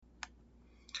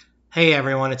Hey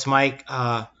everyone, it's Mike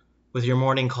with your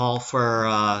morning call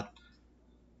for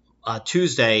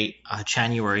Tuesday,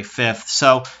 January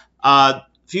 5th.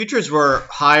 Futures were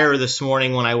higher this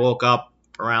morning when I woke up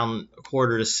around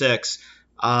 5:45,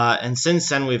 and since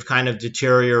then we've kind of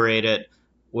deteriorated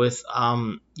with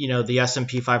the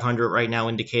S&P 500 right now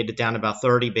indicated down about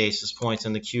 30 basis points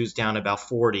and the Q's down about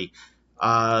 40.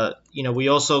 We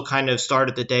also kind of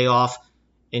started the day off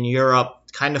in Europe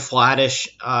kind of flattish,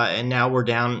 and now we're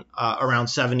down around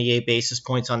 78 basis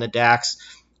points on the DAX.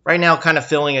 Right now, kind of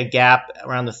filling a gap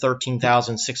around the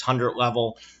 13,600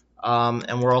 level,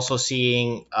 and we're also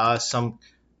seeing a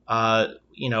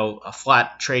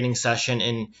flat trading session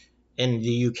in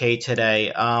the UK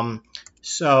today.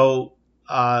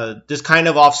 This kind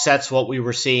of offsets what we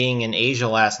were seeing in Asia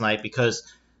last night because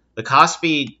the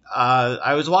Kospi,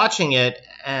 I was watching it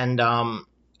and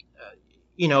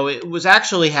it was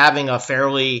actually having a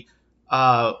fairly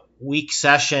weak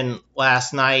session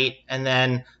last night, and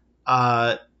then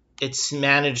it's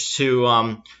managed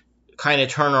to kind of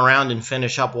turn around and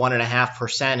finish up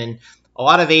 1.5%. And a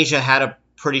lot of Asia had a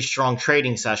pretty strong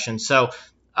trading session. So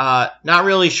not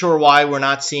really sure why we're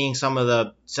not seeing some of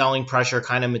the selling pressure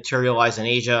kind of materialize in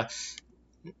Asia.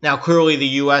 Now, clearly the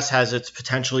U.S. has its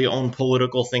potentially own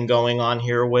political thing going on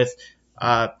here with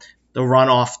the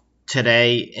runoff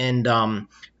today and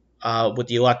with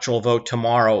the electoral vote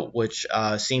tomorrow, which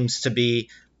seems to be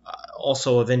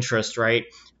also of interest, right?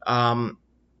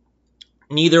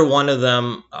 Neither one of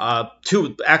them,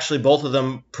 both of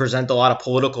them present a lot of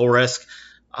political risk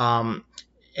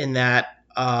in that,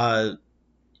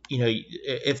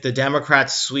 if the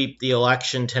Democrats sweep the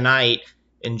election tonight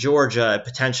in Georgia, it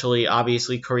potentially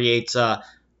obviously creates a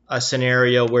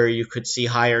scenario where you could see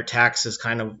higher taxes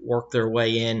kind of work their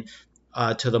way in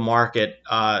to the market,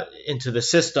 into the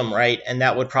system, right? And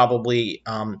that would probably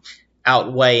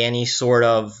outweigh any sort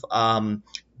of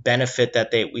benefit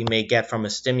that we may get from a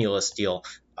stimulus deal.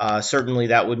 Certainly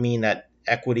that would mean that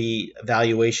equity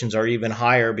valuations are even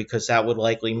higher because that would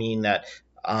likely mean that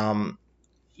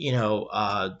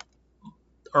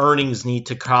earnings need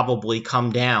to probably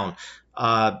come down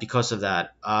because of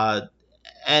that.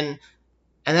 And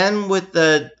then with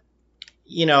the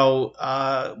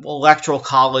electoral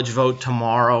college vote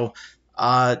tomorrow,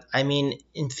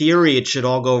 in theory it should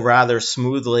all go rather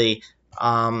smoothly.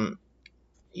 But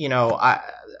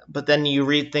then you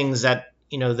read things but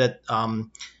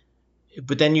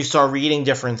then you start reading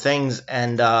different things,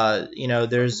 and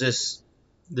there's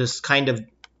this kind of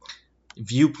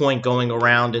viewpoint going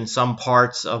around in some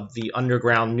parts of the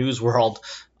underground news world.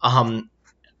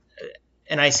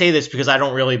 And I say this because I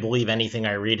don't really believe anything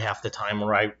I read half the time,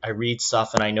 or I read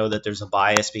stuff and I know that there's a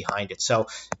bias behind it. So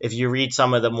if you read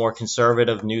some of the more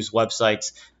conservative news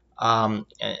websites, and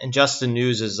Justin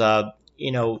News is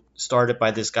started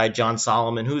by this guy John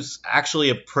Solomon, who's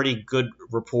actually a pretty good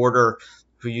reporter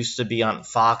who used to be on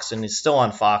Fox and is still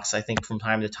on Fox, I think, from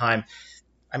time to time.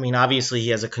 Obviously he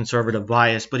has a conservative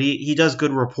bias, but he does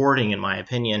good reporting, in my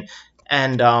opinion.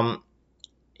 And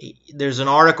there's an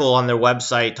article on their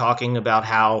website talking about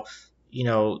how,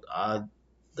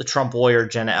 the Trump lawyer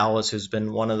Jenna Ellis, who's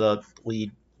been one of the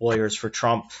lead lawyers for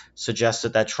Trump,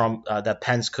 suggested that that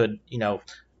Pence could,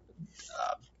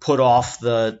 put off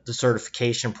the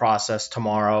certification process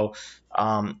tomorrow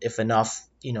if enough,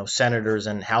 senators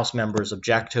and House members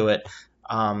object to it,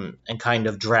 and kind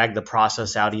of drag the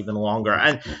process out even longer.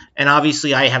 And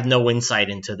obviously I have no insight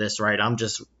into this, right? I'm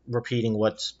just repeating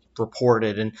what's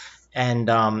reported. And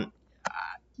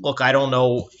look, I don't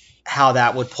know how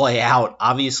that would play out.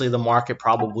 Obviously, the market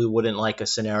probably wouldn't like a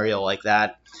scenario like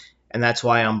that, and that's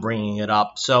why I'm bringing it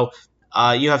up. So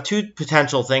you have two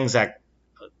potential things that,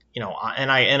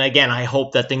 and again, I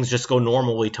hope that things just go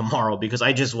normally tomorrow because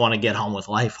I just want to get on with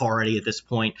life already at this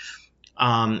point.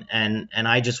 And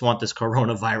I just want this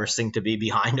coronavirus thing to be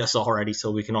behind us already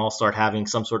so we can all start having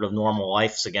some sort of normal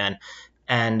lives again.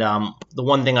 And the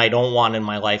one thing I don't want in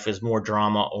my life is more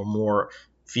drama or more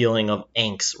feeling of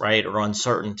angst, right, or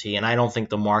uncertainty. And I don't think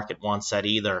the market wants that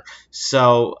either.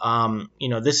 So,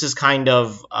 this is kind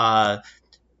of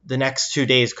the next 2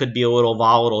 days could be a little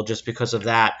volatile just because of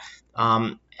that.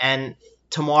 And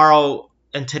tomorrow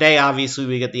and today, obviously,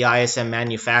 we get the ISM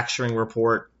manufacturing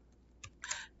report.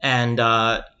 And,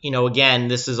 again,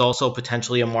 this is also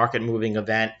potentially a market moving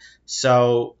event.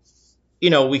 So,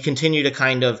 we continue to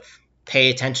kind of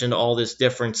pay attention to all this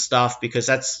different stuff because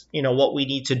that's, what we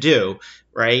need to do,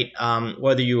 right?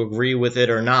 Whether you agree with it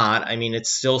or not, it's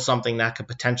still something that could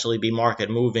potentially be market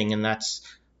moving, and that's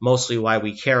mostly why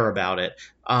we care about it.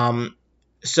 And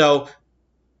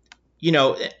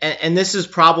this is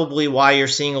probably why you're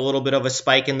seeing a little bit of a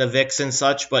spike in the VIX and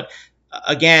such, but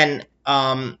again,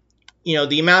 the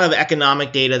amount of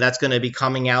economic data that's going to be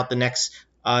coming out the next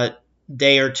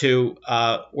day or two,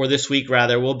 or this week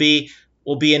rather, will be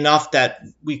enough that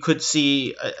we could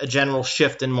see a general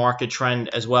shift in market trend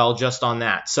as well, just on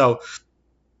that. So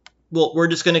we're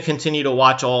just going to continue to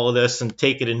watch all of this and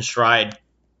take it in stride.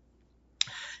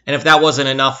 And if that wasn't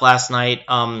enough last night,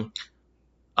 the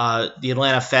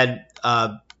Atlanta Fed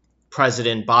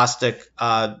President Bostic,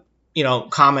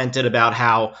 commented about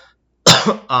how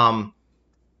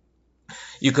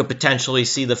you could potentially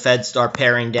see the Fed start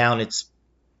paring down its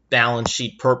balance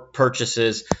sheet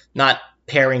purchases, not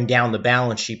paring down the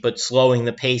balance sheet, but slowing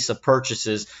the pace of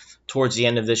purchases towards the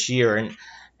end of this year.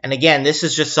 And again, this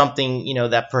is just something,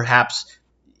 that perhaps,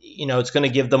 it's going to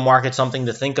give the market something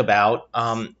to think about.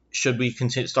 Should we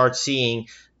start seeing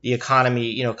the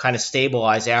economy, kind of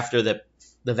stabilize after the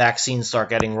vaccines start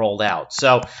getting rolled out?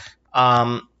 So,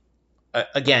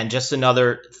 again, just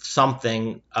another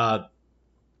something to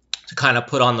kind of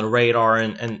put on the radar,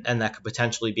 and that could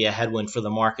potentially be a headwind for the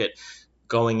market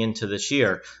going into this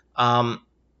year.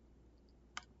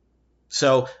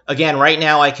 So again, right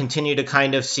now I continue to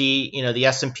kind of see, the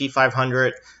S&P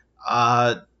 500.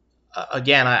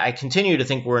 Again, I continue to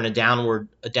think we're in a downward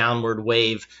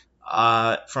wave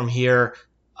from here.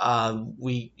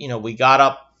 We got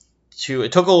up to.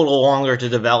 It took a little longer to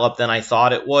develop than I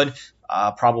thought it would,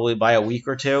 probably by a week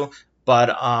or two.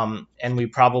 But and we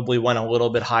probably went a little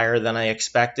bit higher than I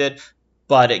expected.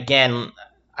 But again,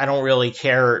 I don't really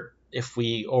care if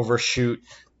we overshoot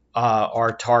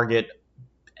our target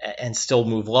and still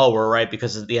move lower, right?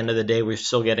 Because at the end of the day, we're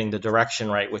still getting the direction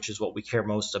right, which is what we care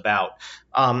most about.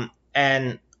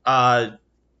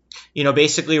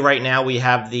 Basically right now we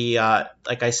have the,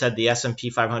 like I said, the S&P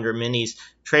 500 minis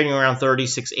trading around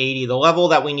 36.80. The level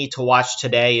that we need to watch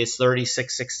today is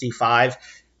 36.65.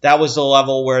 That was the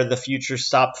level where the futures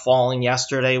stopped falling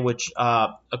yesterday, which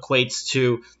equates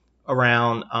to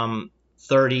around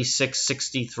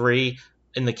 36.63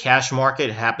 in the cash market.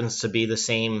 It happens to be the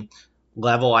same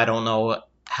level. I don't know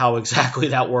how exactly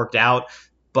that worked out,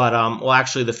 but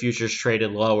actually the futures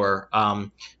traded lower,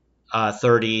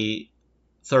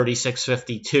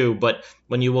 36.52. But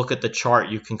when you look at the chart,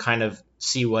 you can kind of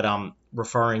see what I'm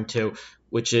referring to,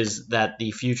 which is that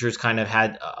the futures kind of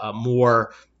had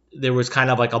more. There was kind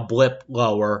of like a blip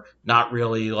lower, not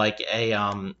really like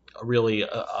a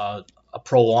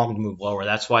prolonged move lower.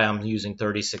 That's why I'm using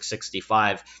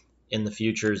 36.65 in the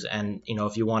futures. And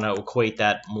if you want to equate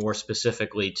that more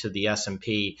specifically to the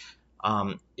S&P,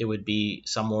 it would be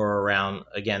somewhere around,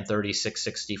 again,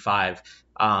 36.65.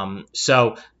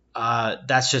 So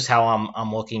that's just how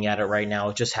I'm looking at it right now.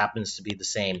 It just happens to be the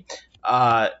same.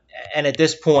 And at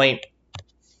this point,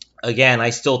 again, I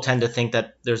still tend to think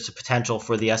that there's a potential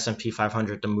for the S&P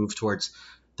 500 to move towards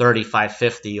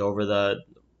 35.50 over the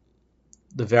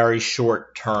very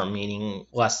short term, meaning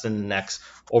less than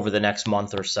over the next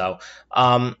month or so.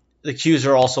 The Qs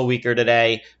are also weaker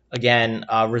today. Again,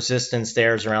 resistance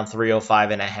there is around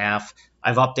 305.5.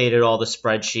 I've updated all the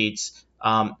spreadsheets.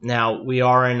 Now we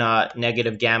are in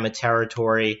negative gamma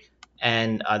territory,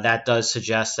 and that does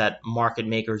suggest that market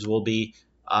makers will be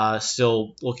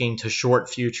still looking to short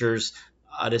futures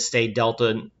to stay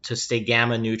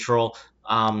gamma neutral,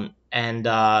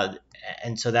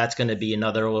 and so that's going to be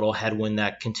another little headwind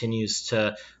that continues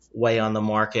to weigh on the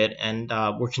market. And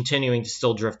we're continuing to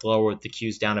still drift lower with the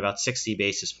Qs down about 60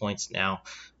 basis points now.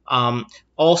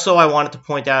 Also, I wanted to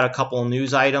point out a couple of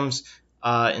news items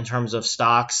in terms of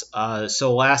stocks.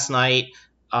 So last night,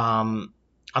 Micron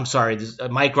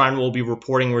will be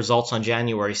reporting results on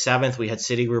January 7th. We had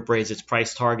Citigroup raise its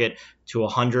price target to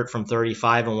 100 from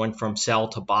 35 and went from sell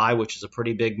to buy, which is a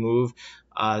pretty big move.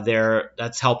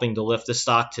 That's helping to lift the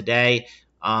stock today.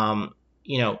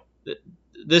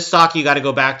 This stock, you got to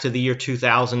go back to the year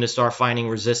 2000 to start finding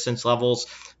resistance levels.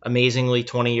 Amazingly,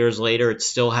 20 years later, it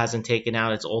still hasn't taken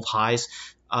out its old highs.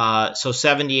 So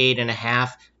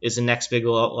 78.5 is the next big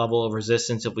level of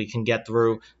resistance if we can get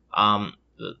through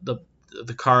the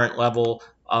current level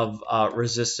of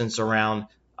resistance around.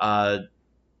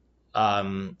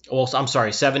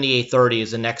 78.30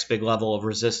 is the next big level of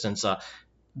resistance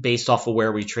based off of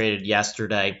where we traded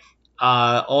yesterday.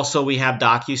 Also, we have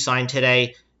DocuSign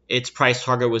today. Its price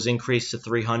target was increased to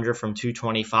 300 from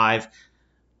 225.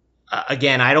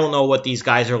 Again, I don't know what these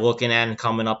guys are looking at and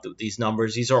coming up with these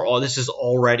numbers. This is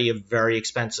already a very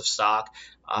expensive stock.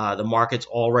 The market's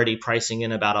already pricing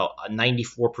in about a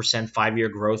 94% 5-year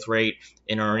growth rate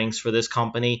in earnings for this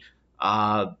company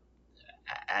at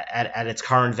its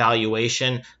current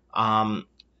valuation.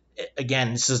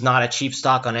 Again, this is not a cheap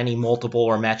stock on any multiple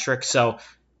or metric. So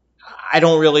I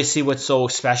don't really see what's so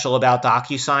special about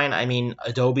DocuSign. I mean,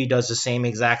 Adobe does the same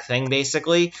exact thing,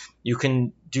 basically. You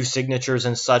can do signatures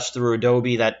and such through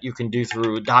Adobe that you can do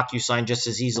through DocuSign just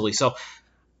as easily. So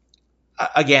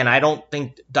again, I don't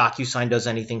think DocuSign does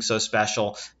anything so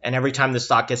special. And every time the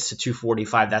stock gets to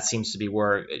 245, that seems to be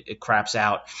where it craps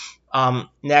out.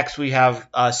 Next, we have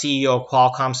CEO of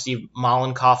Qualcomm, Steve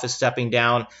Mollenkopf, is stepping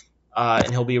down,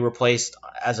 and he'll be replaced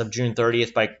as of June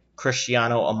 30th by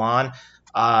Cristiano Amon.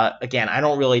 Again, I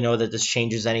don't really know that this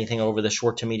changes anything over the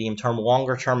short to medium term.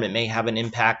 Longer term, it may have an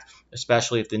impact,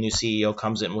 especially if the new CEO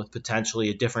comes in with potentially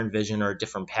a different vision or a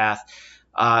different path.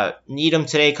 Needham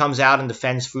today comes out and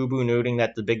defends Fubu, noting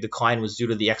that the big decline was due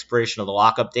to the expiration of the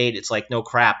lockup date. It's like, no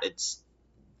crap, it's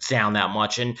down that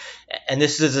much. And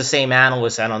this is the same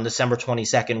analyst that on December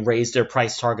 22nd raised their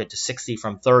price target to 60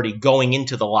 from 30 going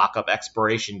into the lockup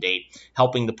expiration date,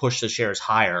 helping to push the shares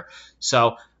higher.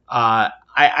 So I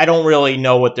don't really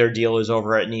know what their deal is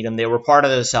over at Needham. They were part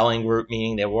of the selling group,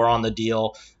 meaning they were on the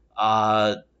deal.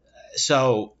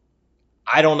 So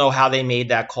I don't know how they made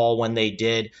that call when they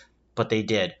did, but they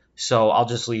did. So I'll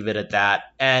just leave it at that.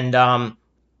 And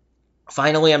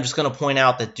finally, I'm just going to point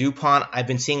out that DuPont, I've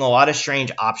been seeing a lot of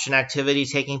strange option activity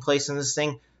taking place in this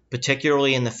thing,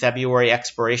 particularly in the February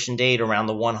expiration date around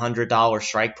the $100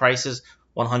 strike prices,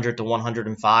 100 to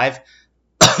 105.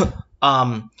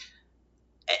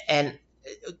 And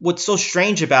what's so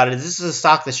strange about it is this is a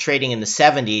stock that's trading in the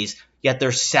 70s, yet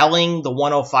they're selling the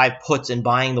 105 puts and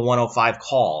buying the 105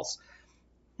 calls.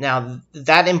 Now,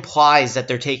 that implies that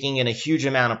they're taking in a huge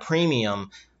amount of premium,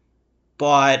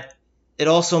 but it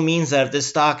also means that if this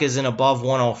stock isn't above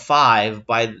 105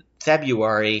 by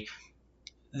February,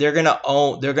 they're gonna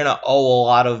owe a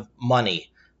lot of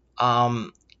money,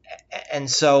 and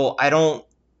so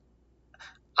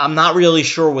I'm not really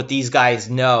sure what these guys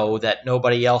know that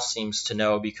nobody else seems to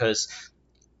know, because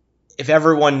if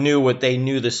everyone knew what they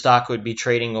knew, the stock would be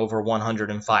trading over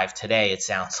 105 today, it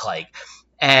sounds like.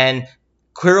 And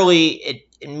clearly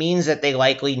it means that they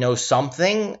likely know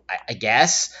something, I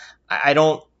guess. I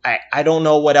don't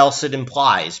know what else it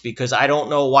implies, because I don't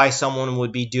know why someone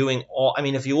would be doing all. I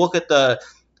mean, if you look at the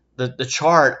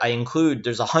chart I include,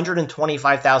 there's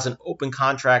 125,000 open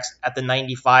contracts at the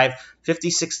 95,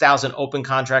 56,000 open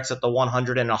contracts at the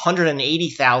 100, and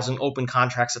 180,000 open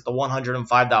contracts at the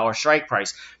 $105 strike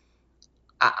price.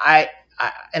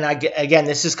 Again,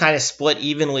 this is kind of split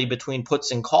evenly between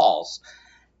puts and calls.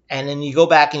 And then you go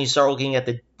back and you start looking at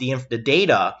the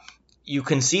data, you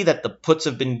can see that the puts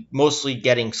have been mostly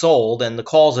getting sold and the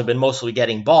calls have been mostly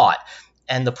getting bought.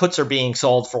 And the puts are being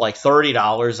sold for like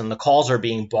 $30 and the calls are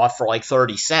being bought for like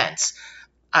 30 cents.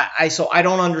 So I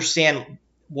don't understand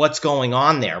what's going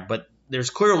on there, but there's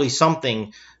clearly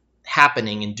something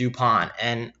happening in DuPont,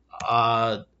 and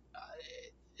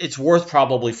it's worth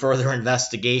probably further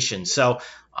investigation. So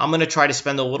I'm going to try to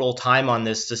spend a little time on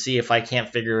this to see if I can't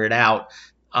figure it out.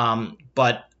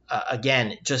 But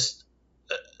again, just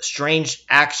strange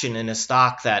action in a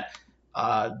stock that,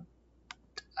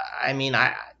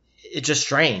 it's just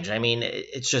strange. I mean,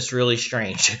 it's just really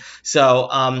strange.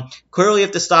 So clearly,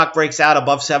 if the stock breaks out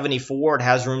above 74, it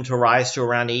has room to rise to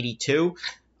around 82.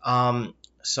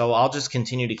 So I'll just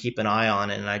continue to keep an eye on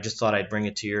it, and I just thought I'd bring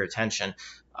it to your attention.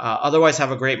 Otherwise,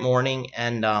 have a great morning,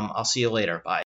 and I'll see you later. Bye.